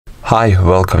Hi,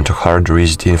 welcome to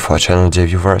HardReset.Info channel, dear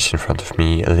viewers. In front of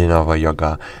me, Lenovo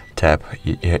Yoga TAB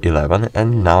 11,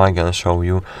 and now I'm gonna show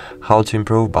you how to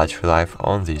improve battery life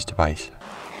on this device.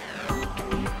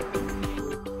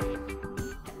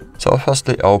 So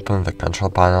firstly, open the control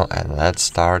panel and let's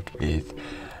start with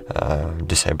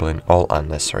disabling all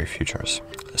unnecessary features.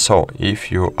 So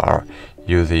if you are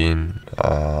using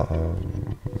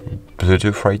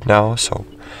Bluetooth right now, so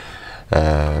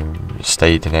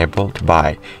stay it enabled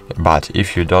but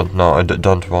if you don't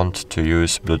want to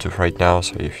use Bluetooth right now,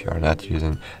 so if you are not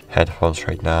using headphones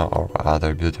right now or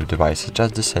other Bluetooth devices,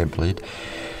 just disable it.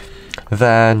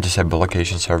 Then disable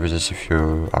location services if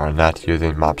you are not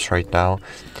using maps right now.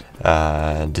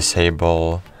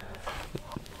 Disable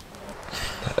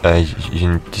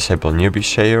newbie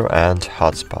share and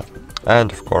hotspot.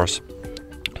 And of course,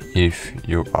 if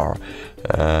you are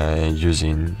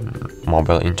using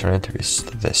mobile internet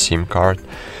with the SIM card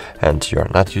and you are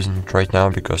not using it right now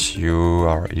because you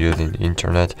are using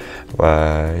internet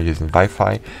using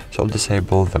Wi-Fi, so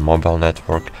disable the mobile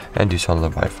network and use only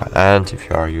Wi-Fi. And if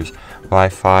you are using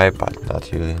Wi-Fi but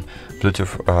not using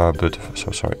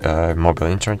mobile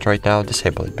internet right now,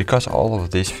 disable it, because all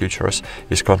of these features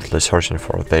is constantly searching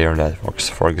for their networks.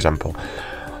 For example,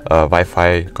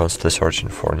 Wi-Fi constantly searching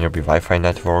for nearby Wi-Fi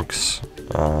networks,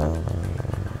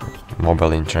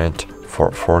 mobile internet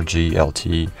for 4G,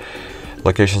 LTE,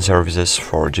 location services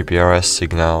for GPRS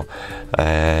signal.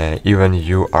 Even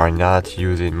you are not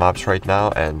using maps right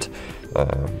now and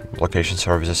location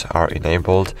services are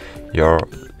enabled, your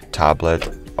tablet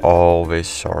always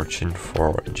searching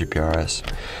for GPRS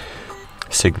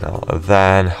signal.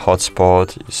 Then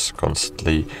hotspot is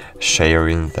constantly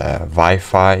sharing the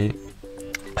Wi-Fi.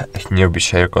 Nearby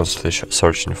share constantly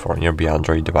searching for nearby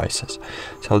Android devices.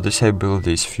 So disable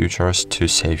these features to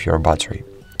save your battery.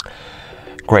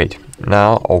 Great.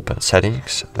 Now open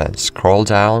settings, then scroll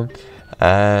down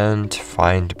and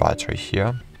find battery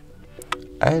here.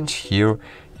 And here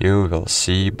you will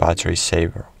see battery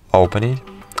saver. Open it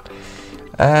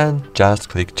and just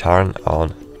click turn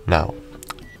on now.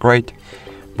 Great.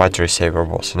 Battery saver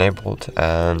was enabled,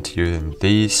 and using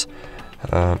this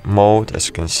mode, as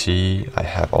you can see, I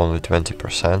have only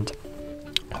 20%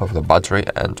 of the battery,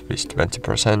 and with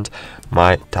 20%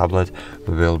 my tablet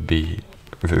will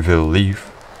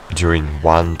live during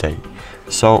 1 day.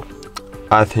 So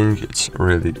I think it's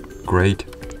really great,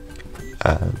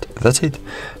 and that's it.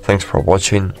 Thanks for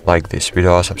watching. Like this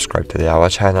video, subscribe to our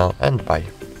channel, and bye.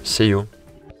 See you.